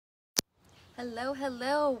Hello,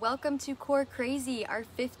 hello. Welcome to Core Crazy, our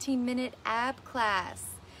 15-minute ab class.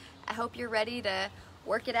 I hope you're ready to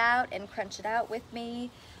work it out and crunch it out with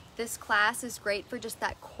me. This class is great for just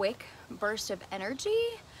that quick burst of energy.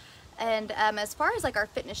 And as far as like our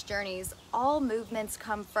fitness journeys, all movements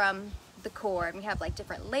come from the core. And we have like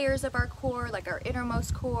different layers of our core, like our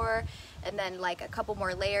innermost core, and then like a couple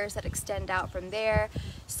more layers that extend out from there.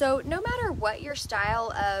 So no matter what your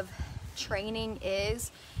style of training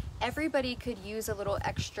is, everybody could use a little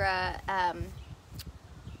extra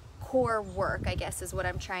core work, I guess is what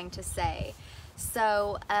I'm trying to say.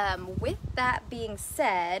 So with that being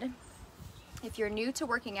said, if you're new to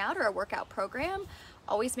working out or a workout program,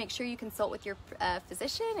 always make sure you consult with your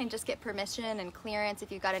physician and just get permission and clearance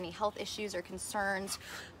if you've got any health issues or concerns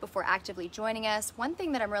before actively joining us. One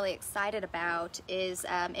thing that I'm really excited about is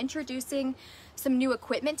introducing some new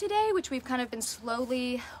equipment today, which we've kind of been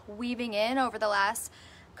slowly weaving in over the last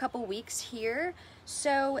couple weeks here.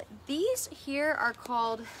 So these here are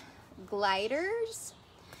called gliders.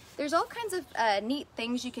 There's all kinds of neat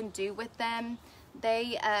things you can do with them.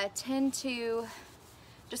 They tend to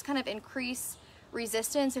just kind of increase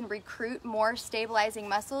resistance and recruit more stabilizing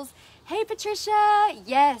muscles. Hey Patricia,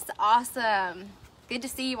 yes, awesome. Good to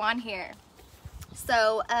see you on here.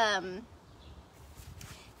 So if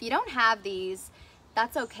you don't have these,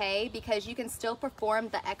 that's okay, because you can still perform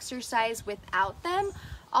the exercise without them.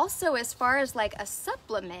 Also, as far as like a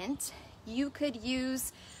supplement, you could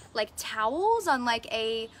use like towels on like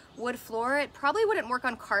a wood floor. It probably wouldn't work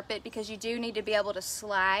on carpet because you do need to be able to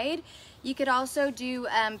slide. You could also do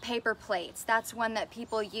paper plates. That's one that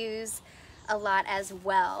people use a lot as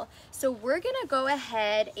well. So we're gonna go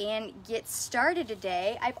ahead and get started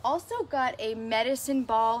today. I've also got a medicine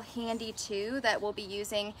ball handy too that we'll be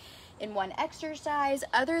using in one exercise.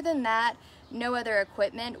 Other than that, no other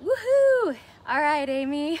equipment. Woohoo! All right,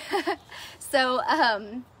 Amy. So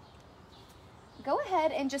go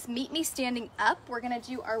ahead and just meet me standing up. We're gonna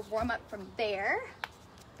do our warm up from there.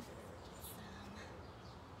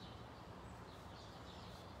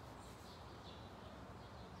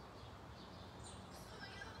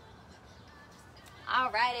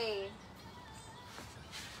 Alrighty.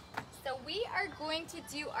 So we are going to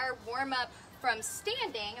do our warm up from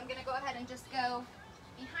standing. I'm gonna go ahead and just go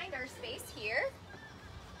behind our space here.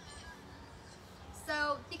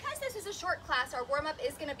 So because this is a short class, our warm up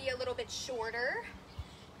is gonna be a little bit shorter.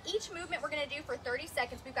 Each movement we're gonna do for 30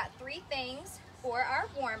 seconds. We've got 3 things for our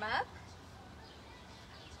warm up.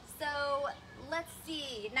 So let's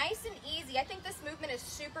see, nice and easy. I think this movement is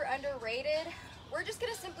super underrated. We're just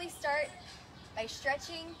gonna simply start by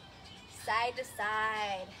stretching side to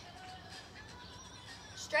side.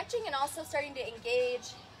 Stretching and also starting to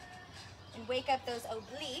engage and wake up those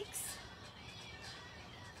obliques.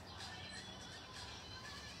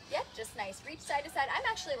 Yep, just nice. Reach side to side. I'm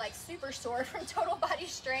actually like super sore from total body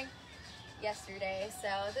strength yesterday, so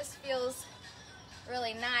this feels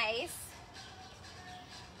really nice.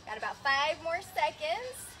 Got about 5 more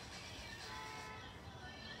seconds.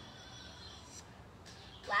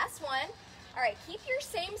 Last one. All right, keep your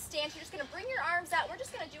same stance. You're just gonna bring your arms out. We're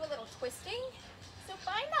just gonna do a little twisting. So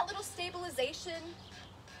find that little stabilization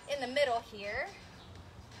in the middle here.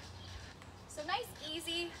 So nice,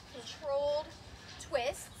 easy, controlled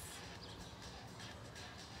twists.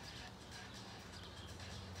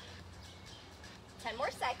 10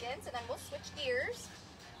 more seconds, and then we'll switch gears.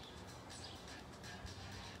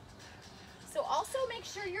 So also make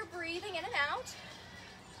sure you're breathing in and out.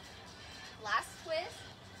 Last twist.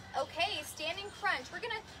 Okay, standing crunch. We're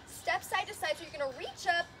gonna step side to side, so you're gonna reach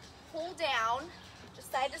up, pull down,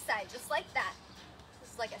 just side to side, just like that.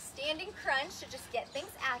 This is like a standing crunch to just get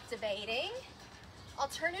things activating.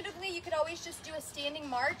 Alternatively, you could always just do a standing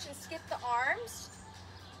march and skip the arms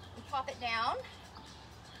and pop it down.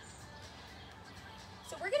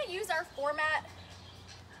 So we're gonna use our format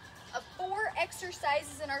of 4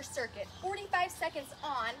 exercises in our circuit, 45 seconds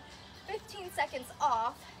on, 15 seconds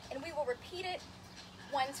off, and we will repeat it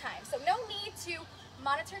 1 time. So no need to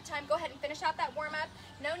monitor time. Go ahead and finish out that warm up.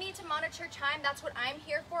 No need to monitor time. That's what I'm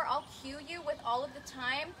here for. I'll cue you with all of the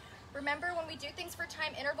time. Remember, when we do things for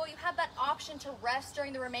time interval, you have that option to rest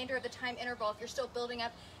during the remainder of the time interval if you're still building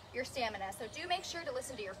up your stamina. So do make sure to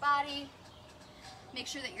listen to your body. Make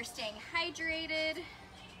sure that you're staying hydrated.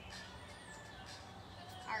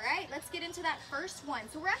 All right, let's get into that first one.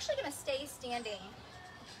 So we're actually gonna stay standing.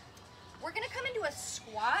 We're gonna come into a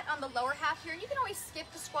squat on the lower half here. You can always skip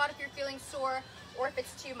the squat if you're feeling sore or if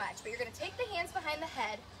it's too much, but you're gonna take the hands behind the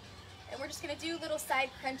head and we're just gonna do little side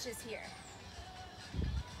crunches here.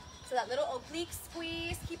 So that little oblique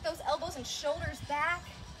squeeze, keep those elbows and shoulders back.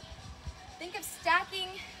 Think of stacking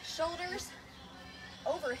shoulders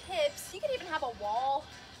over hips. You could even have a wall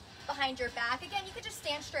behind your back. Again, you could just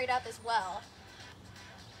stand straight up as well.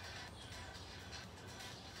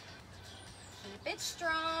 Keep it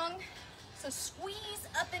strong. So squeeze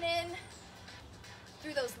up and in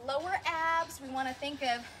through those lower abs. We want to think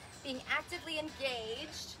of being actively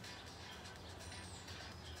engaged.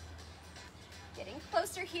 Getting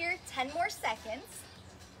closer here, 10 more seconds.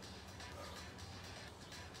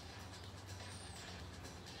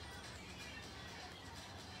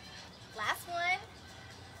 Last one.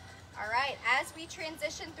 All right, as we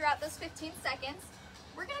transition throughout those 15 seconds,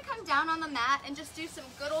 we're gonna come down on the mat and just do some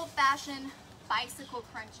good old-fashioned bicycle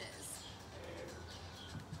crunches.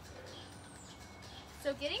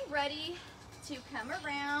 So getting ready to come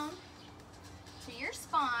around to your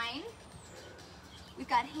spine. We've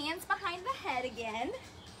got hands behind the head again.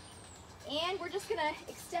 And we're just gonna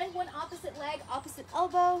extend one opposite leg, opposite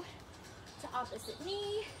elbow to opposite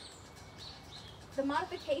knee. The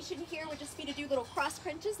modification here would just be to do little cross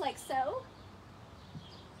crunches like so.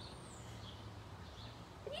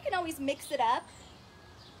 And you can always mix it up.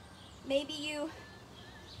 Maybe you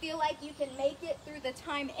feel like you can make it through the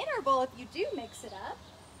time interval if you do mix it up.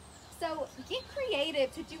 So get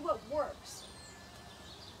creative to do what works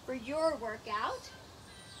for your workout.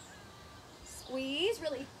 Squeeze,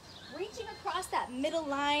 really reaching across that middle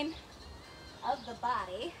line of the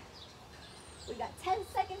body. We've got 10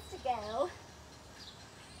 seconds to go.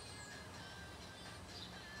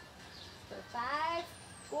 For 5,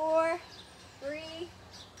 4, 3,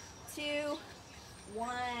 2,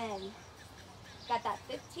 1. Got that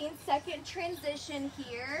 15-second transition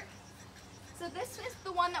here. So this is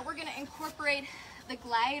the one that we're gonna incorporate the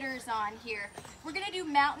gliders on here. We're gonna do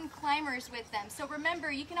mountain climbers with them. So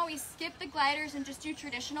remember, you can always skip the gliders and just do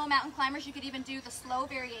traditional mountain climbers. You could even do the slow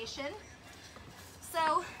variation.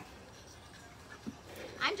 So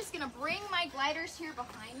I'm just gonna bring my gliders here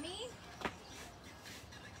behind me. I'm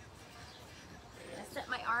gonna set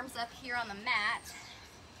my arms up here on the mat.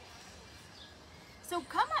 So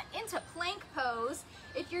come on into plank pose.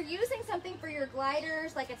 If you're using something for your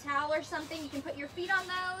gliders, like a towel or something, you can put your feet on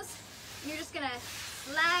those. You're just gonna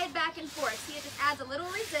slide back and forth. See, it just adds a little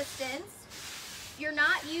resistance. If you're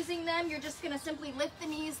not using them, you're just gonna simply lift the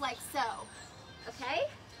knees like so, okay?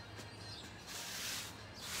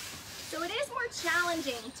 So it is more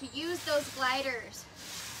challenging to use those gliders,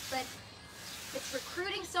 but it's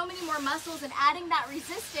recruiting so many more muscles and adding that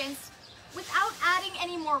resistance without adding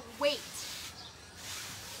any more weight.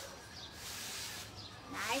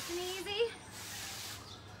 Nice and easy.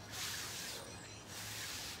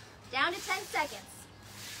 Down to 10 seconds.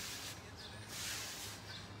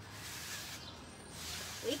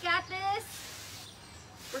 We got this.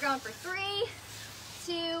 We're going for 3,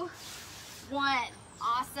 2, 1.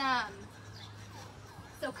 Awesome.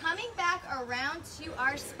 So coming back around to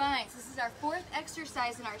our spines. This is our 4th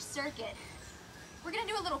exercise in our circuit. We're gonna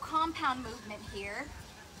do a little compound movement here.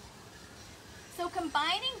 So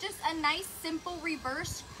combining just a nice simple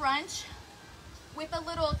reverse crunch with a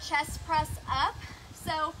little chest press up.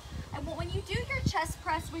 So when you do your chest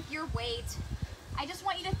press with your weight, I just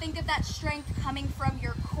want you to think of that strength coming from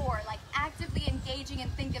your core, like actively engaging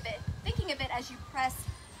and thinking of it as you press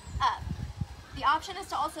up. The option is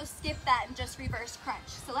to also skip that and just reverse crunch.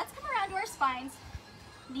 So let's come around to our spines,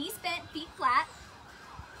 knees bent, feet flat.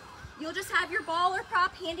 You'll just have your ball or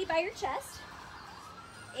prop handy by your chest.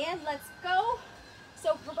 And let's go.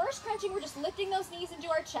 So reverse crunching, we're just lifting those knees into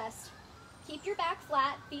our chest. Keep your back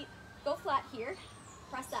flat, feet go flat here,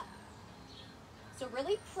 press up. So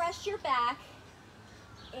really press your back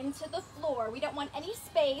into the floor. We don't want any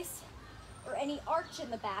space or any arch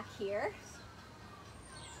in the back here.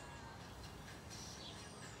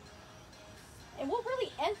 And we'll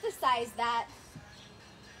really emphasize that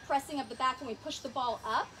pressing of the back when we push the ball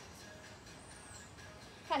up.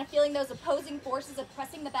 Kind of feeling those opposing forces of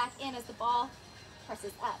pressing the back in as the ball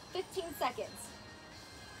presses up. 15 seconds.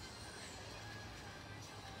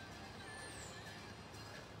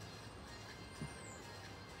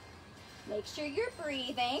 Make sure you're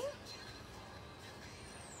breathing.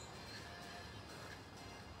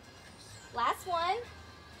 Last one.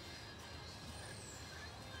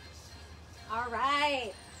 All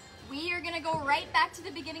right. We are gonna go right back to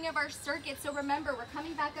the beginning of our circuit. So remember, we're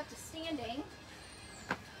coming back up to standing.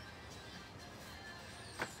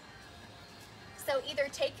 So either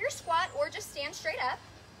take your squat or just stand straight up.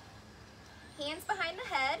 Hands behind the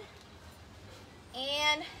head.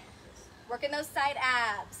 And working those side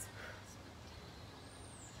abs.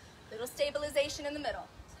 Little stabilization in the middle.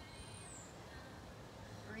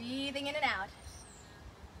 Breathing in and out.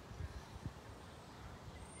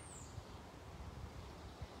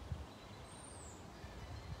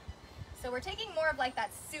 So we're taking more of like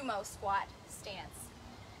that sumo squat stance.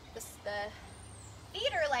 The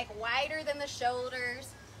feet are like wider than the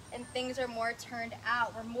shoulders and things are more turned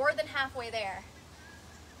out. We're more than halfway there.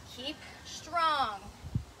 Keep strong.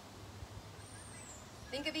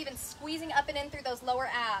 Think of even squeezing up and in through those lower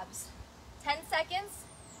abs. 10 seconds.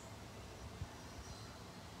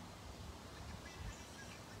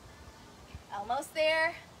 Almost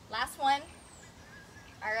there. Last one.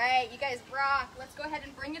 All right, you guys rock. Let's go ahead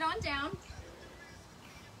and bring it on down.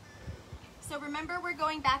 So remember, we're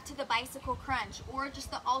going back to the bicycle crunch or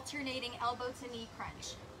just the alternating elbow to knee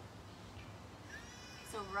crunch.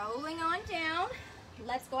 So rolling on down.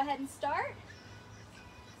 Let's go ahead and start.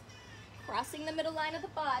 Crossing the middle line of the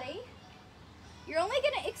body. You're only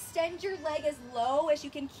going to extend your leg as low as you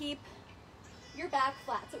can keep your back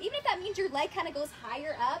flat. So even if that means your leg kind of goes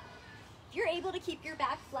higher up, if you're able to keep your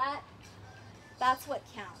back flat, that's what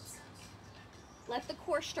counts. Let the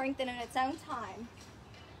core strengthen in its own time.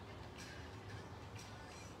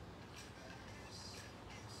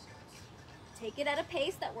 Take it at a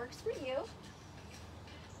pace that works for you.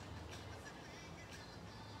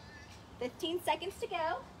 15 seconds to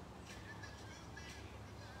go.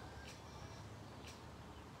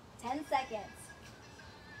 10 seconds.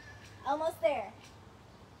 Almost there.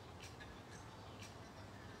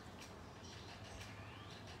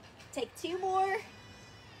 Take 2 more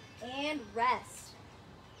and rest.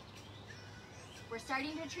 We're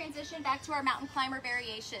starting to transition back to our mountain climber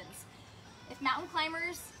variations. If mountain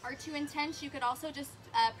climbers are too intense, you could also just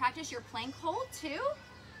practice your plank hold too.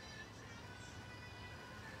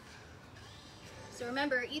 So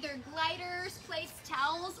remember, either gliders, plates,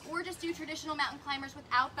 towels, or just do traditional mountain climbers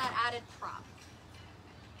without that added prop.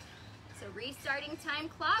 So restarting time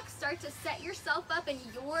clock, start to set yourself up in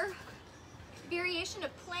your variation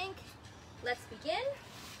of plank. Let's begin.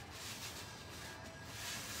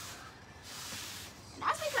 And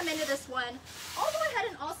as we come into this one, I'll go ahead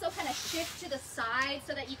and also kind of shift to the side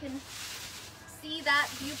so that you can see that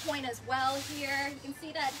viewpoint as well here. You can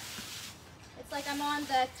see that it's like I'm on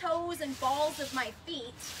the toes and balls of my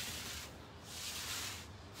feet.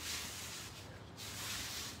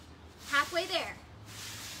 Halfway there.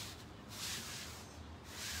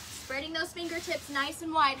 Spreading those fingertips nice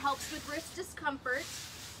and wide helps with wrist discomfort.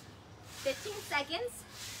 15 seconds.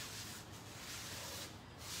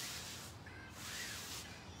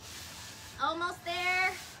 Almost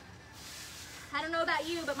there. I don't know about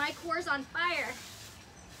you, but my core's on fire.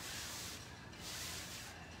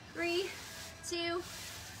 3, 2,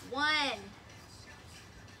 1.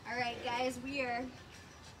 All right, guys, we are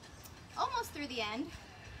almost through the end.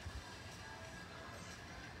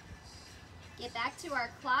 Get back to our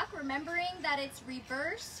clock, remembering that it's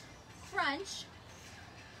reverse crunch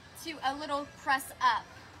to a little press up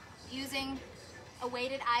using a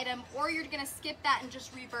weighted item, or you're gonna skip that and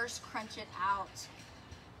just reverse crunch it out.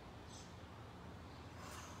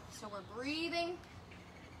 So we're breathing,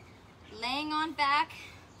 laying on back,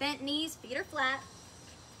 bent knees, feet are flat.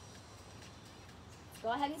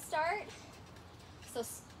 Go ahead and start. So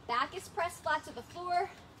back is pressed flat to the floor.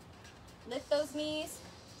 Lift those knees.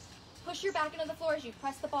 Push your back into the floor as you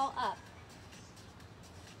press the ball up.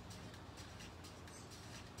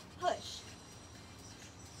 Push.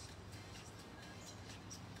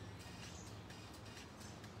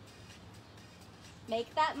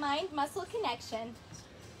 Make that mind-muscle connection.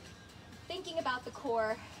 Thinking about the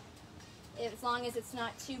core, as long as it's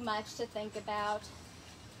not too much to think about.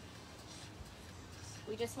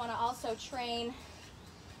 We just want to also train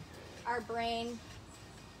our brain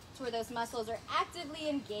to where those muscles are actively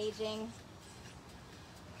engaging.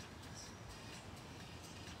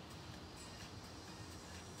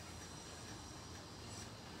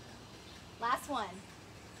 Last one.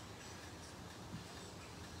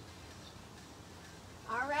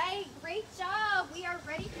 All right, great job. We are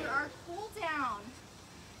ready for our cool down.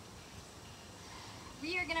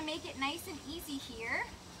 We are gonna make it nice and easy here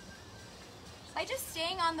by just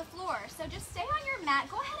staying on the floor. So just stay on your mat,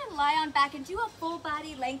 go ahead and lie on back and do a full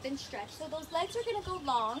body lengthen stretch. So those legs are gonna go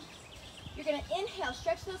long. You're gonna inhale,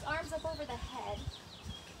 stretch those arms up over the head.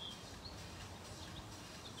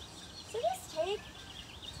 So just take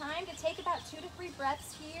time to take about 2 to 3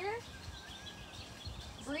 breaths here.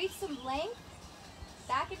 Breathe some length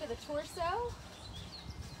back into the torso.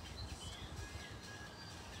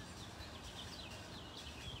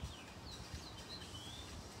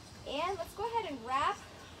 And let's go ahead and wrap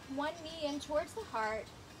one knee in towards the heart.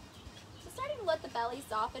 So starting to let the belly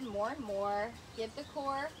soften more and more. Give the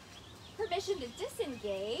core permission to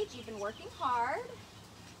disengage. You've been working hard.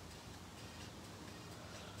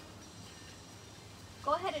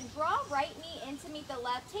 Go ahead and draw right knee in to meet the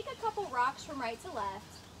left. Take a couple rocks from right to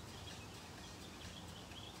left.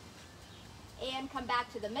 And come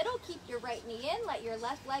back to the middle. Keep your right knee in. Let your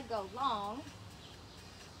left leg go long.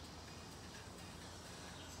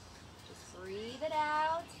 Just breathe it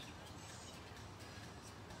out.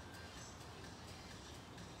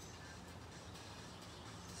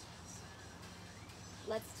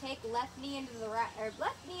 Let's take left knee into the right, or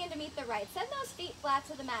left knee in to meet the right. Send those feet flat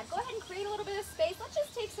to the mat. Go ahead and create a little bit of space. Let's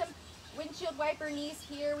just take some windshield wiper knees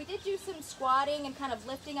here. We did do some squatting and kind of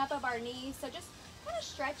lifting up of our knees. So just kind of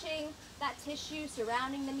stretching that tissue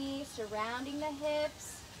surrounding the knees, surrounding the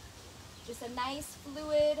hips. Just a nice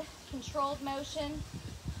fluid, controlled motion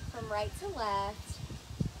from right to left.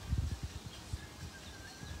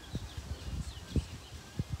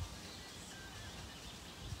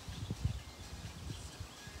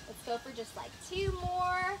 Go for just like 2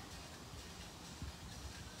 more.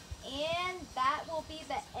 And that will be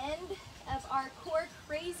the end of our core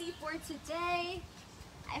crazy for today.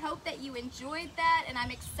 I hope that you enjoyed that, and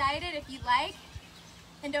I'm excited. If you like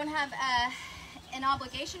and don't have an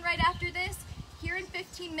obligation right after this, here in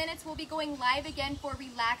 15 minutes we'll be going live again for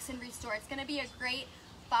Relax and Restore. It's going to be a great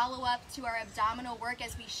follow-up to our abdominal work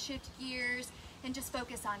as we shift gears and just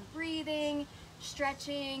focus on breathing,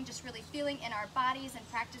 stretching, just really feeling in our bodies and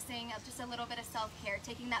practicing just a little bit of self-care,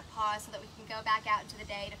 taking that pause so that we can go back out into the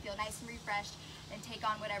day to feel nice and refreshed and take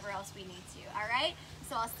on whatever else we need to. All right,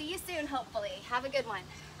 so I'll see you soon, hopefully. Have a good one.